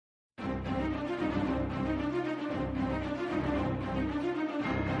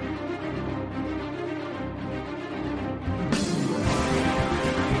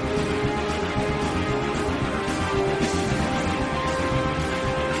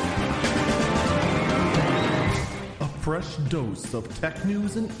fresh dose of tech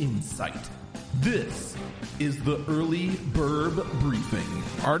news and insight. This is the Early Burb Briefing.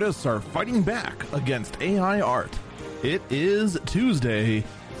 Artists are fighting back against AI art. It is Tuesday,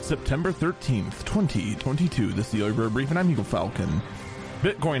 September 13th, 2022. This is the Early Burb Briefing. I'm Eagle Falcon.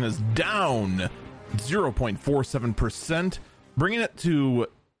 Bitcoin is down 0.47%, bringing it to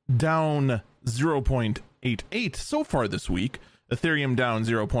down 0.88 so far this week. Ethereum down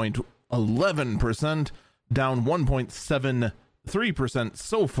 0.11%, down 1.73%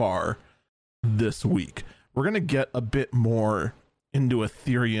 so far this week. We're going to get a bit more into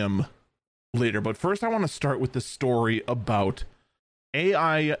Ethereum later, but first I want to start with the story about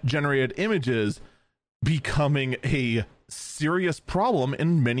AI generated images becoming a serious problem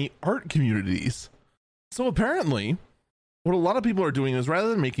in many art communities. So apparently, what a lot of people are doing is, rather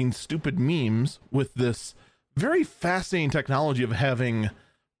than making stupid memes with this very fascinating technology of having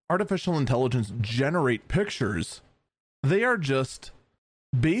artificial intelligence generate pictures, they are just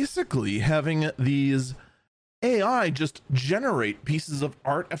basically having these AI just generate pieces of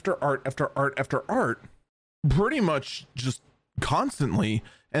art after art after art after art, pretty much just constantly,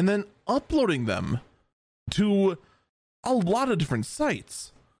 and then uploading them to a lot of different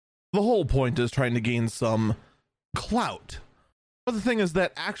sites. The whole point is trying to gain some clout. But the thing is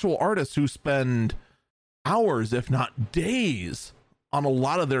that actual artists who spend hours, if not days, on a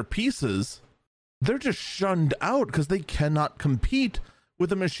lot of their pieces, they're just shunned out because they cannot compete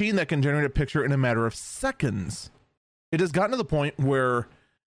with a machine that can generate a picture in a matter of seconds. It has gotten to the point where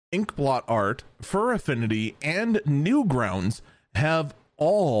Inkblot Art, Fur Affinity, and Newgrounds have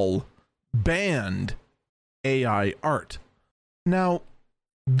all banned AI art. Now,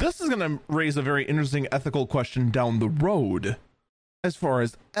 this is going to raise a very interesting ethical question down the road as far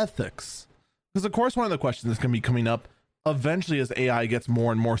as ethics. Because, of course, one of the questions that's going to be coming up eventually as AI gets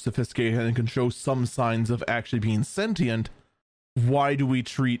more and more sophisticated and can show some signs of actually being sentient, why do we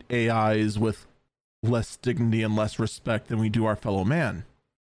treat AIs with less dignity and less respect than we do our fellow man?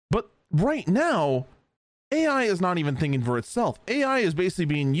 But right now, AI is not even thinking for itself. AI is basically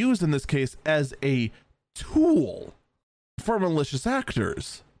being used in this case as a tool for malicious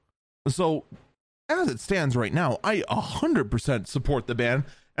actors. So as it stands right now, I 100% support the ban,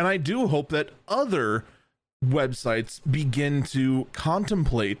 and I do hope that other websites begin to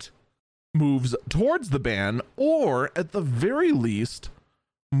contemplate moves towards the ban, or at the very least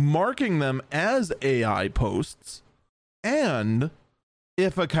marking them as AI posts, and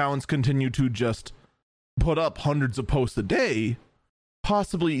if accounts continue to just put up hundreds of posts a day,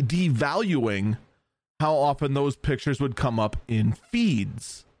 possibly devaluing how often those pictures would come up in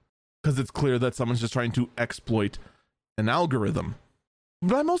feeds, because it's clear that someone's just trying to exploit an algorithm.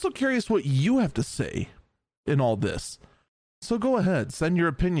 But I'm also curious what you have to say in all this. So go ahead, send your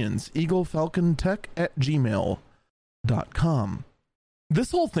opinions, eaglefalcontech@gmail.com.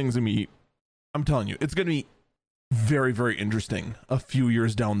 This whole thing's gonna be, I'm telling you, it's gonna be very, very interesting a few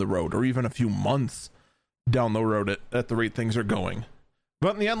years down the road, or even a few months down the road at the rate things are going.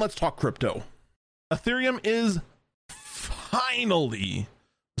 But in the end, let's talk crypto. Ethereum is finally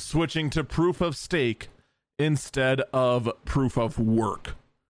switching to proof of stake instead of proof of work.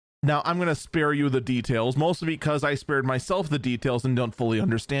 Now, I'm going to spare you the details, mostly because I spared myself the details and don't fully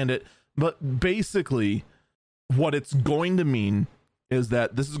understand it. But basically, what it's going to mean is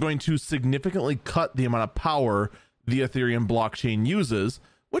that this is going to significantly cut the amount of power the Ethereum blockchain uses,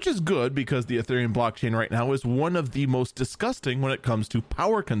 which is good because the Ethereum blockchain right now is one of the most disgusting when it comes to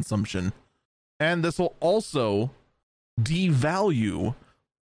power consumption. And this will also devalue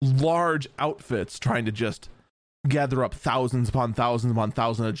large outfits trying to just gather up thousands upon thousands upon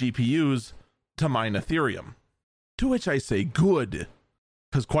thousands of GPUs to mine Ethereum. To which I say good,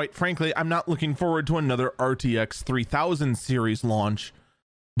 because quite frankly, I'm not looking forward to another RTX 3000 series launch,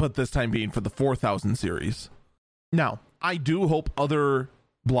 but this time being for the 4000 series. Now, I do hope other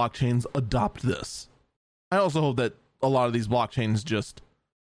blockchains adopt this. I also hope that a lot of these blockchains just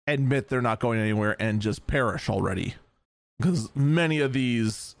admit they're not going anywhere and just perish already, because many of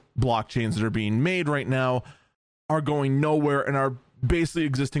these blockchains that are being made right now are going nowhere and are basically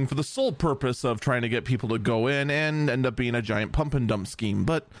existing for the sole purpose of trying to get people to go in and end up being a giant pump and dump scheme.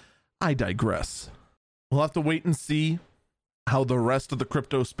 But I digress. We'll have to wait and see how the rest of the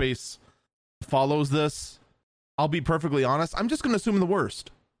crypto space follows this. I'll be perfectly honest, I'm just going to assume the worst,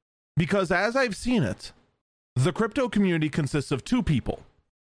 because as I've seen it, the crypto community consists of two people: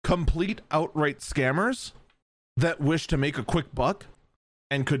 complete outright scammers that wish to make a quick buck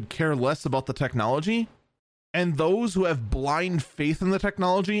and could care less about the technology, and those who have blind faith in the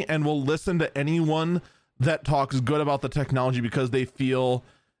technology and will listen to anyone that talks good about the technology because they feel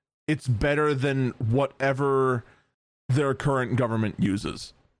it's better than whatever their current government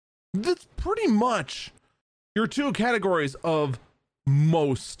uses. That's pretty much your two categories of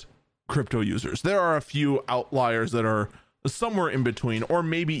most crypto users. There are a few outliers that are somewhere in between, or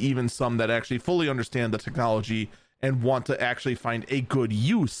maybe even some that actually fully understand the technology and want to actually find a good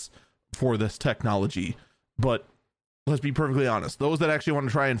use for this technology. But let's be perfectly honest, those that actually want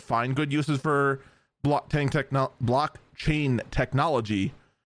to try and find good uses for blockchain technology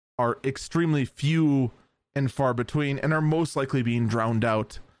are extremely few and far between, and are most likely being drowned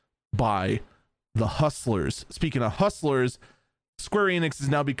out by the hustlers. Speaking of hustlers, Square Enix has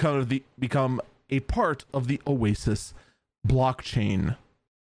now become a part of the Oasis blockchain.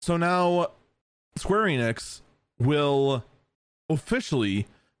 So now Square Enix will officially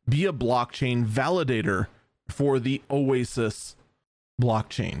be a blockchain validator for the Oasis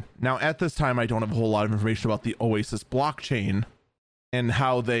blockchain. Now, at this time, I don't have a whole lot of information about the Oasis blockchain and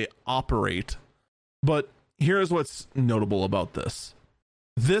how they operate, but here's what's notable about this.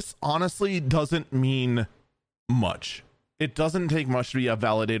 This honestly doesn't mean much. It doesn't take much to be a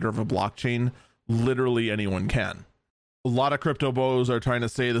validator of a blockchain. Literally anyone can. A lot of crypto bros are trying to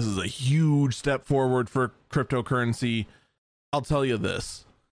say this is a huge step forward for cryptocurrency. I'll tell you this,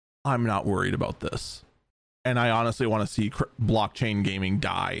 I'm not worried about this. And I honestly want to see blockchain gaming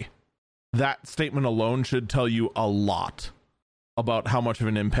die. That statement alone should tell you a lot about how much of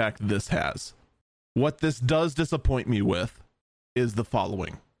an impact this has. What this does disappoint me with is the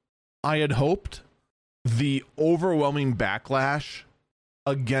following. I had hoped the overwhelming backlash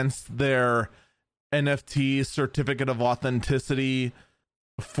against their NFT certificate of authenticity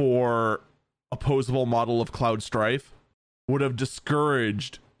for opposable model of Cloud Strife would have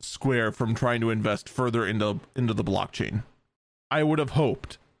discouraged Square from trying to invest further into the blockchain. I would have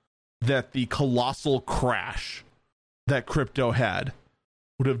hoped that the colossal crash that crypto had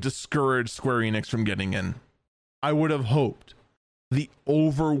would have discouraged Square Enix from getting in. I would have hoped the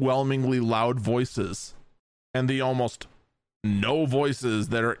overwhelmingly loud voices and the almost no voices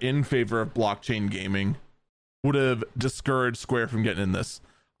that are in favor of blockchain gaming would have discouraged Square from getting in this.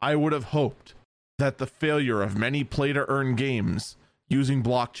 I would have hoped that the failure of many play-to-earn games using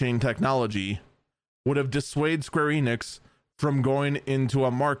blockchain technology would have dissuaded Square Enix from going into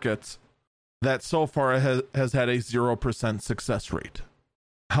a market that so far has had a 0% success rate.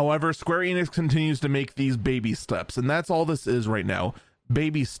 However, Square Enix continues to make these baby steps, and that's all this is right now,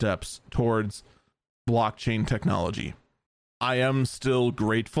 baby steps towards blockchain technology. I am still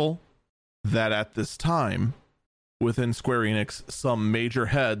grateful that at this time, within Square Enix, some major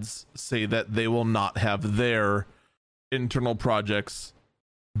heads say that they will not have their internal projects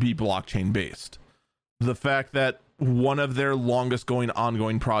be blockchain based. The fact that one of their longest going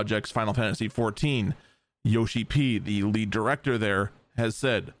ongoing projects, Final Fantasy XIV, Yoshi P, the lead director there, has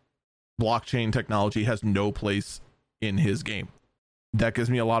said blockchain technology has no place in his game. That gives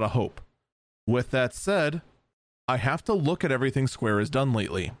me a lot of hope. With that said, I have to look at everything Square has done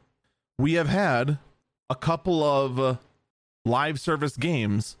lately. We have had a couple of live service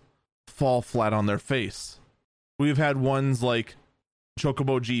games fall flat on their face. We've had ones like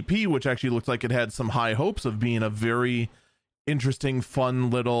Chocobo GP, which actually looked like it had some high hopes of being a very interesting, fun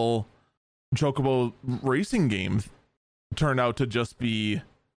little Chocobo racing game, turned out to just be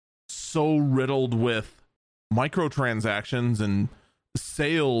so riddled with microtransactions and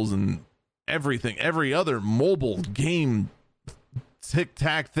sales and everything, every other mobile game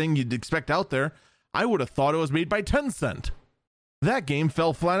tic-tac thing you'd expect out there. I would have thought it was made by Tencent. That game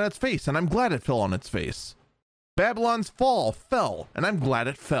fell flat on its face, and I'm glad it fell on its face. Babylon's Fall fell, and I'm glad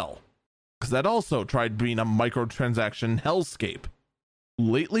it fell, because that also tried being a microtransaction hellscape.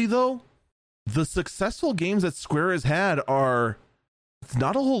 Lately, though, the successful games that Square has had are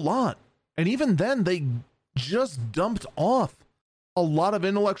not a whole lot. And even then, they just dumped off a lot of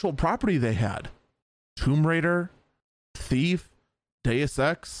intellectual property they had. Tomb Raider, Thief, Deus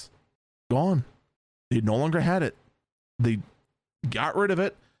Ex, gone. They no longer had it. They got rid of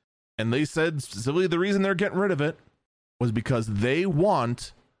it. And they said specifically the reason they're getting rid of it was because they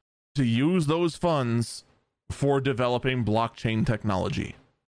want to use those funds for developing blockchain technology.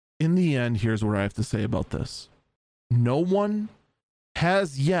 In the end, here's what I have to say about this. No one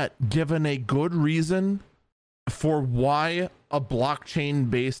has yet given a good reason for why a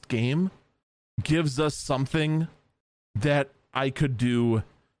blockchain-based game gives us something that I could do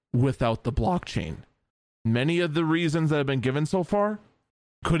without the blockchain. Many of the reasons that have been given so far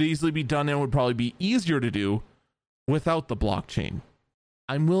could easily be done and would probably be easier to do without the blockchain.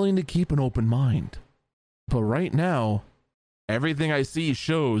 I'm willing to keep an open mind. But right now, everything I see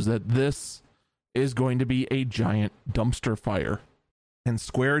shows that this is going to be a giant dumpster fire. And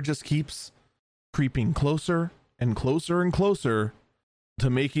Square just keeps creeping closer and closer to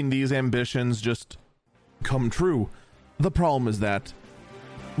making these ambitions just come true. The problem is that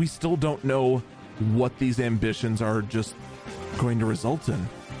we still don't know what these ambitions are just going to result in.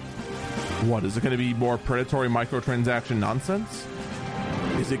 What is it going to be? More predatory microtransaction nonsense?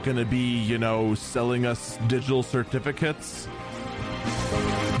 Is it going to be, selling us digital certificates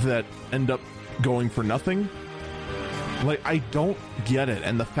that end up going for nothing? Like, I don't get it.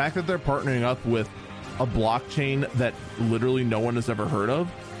 And the fact that they're partnering up with a blockchain that literally no one has ever heard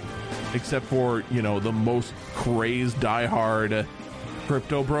of, except for, the most crazed diehard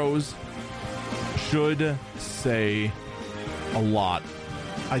crypto bros, should say a lot.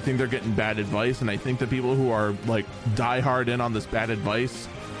 I think they're getting bad advice, and I think the people who are like diehard in on this bad advice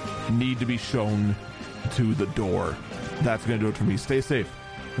need to be shown to the door. That's going to do it for me. Stay safe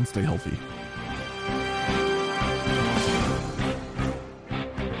and stay healthy.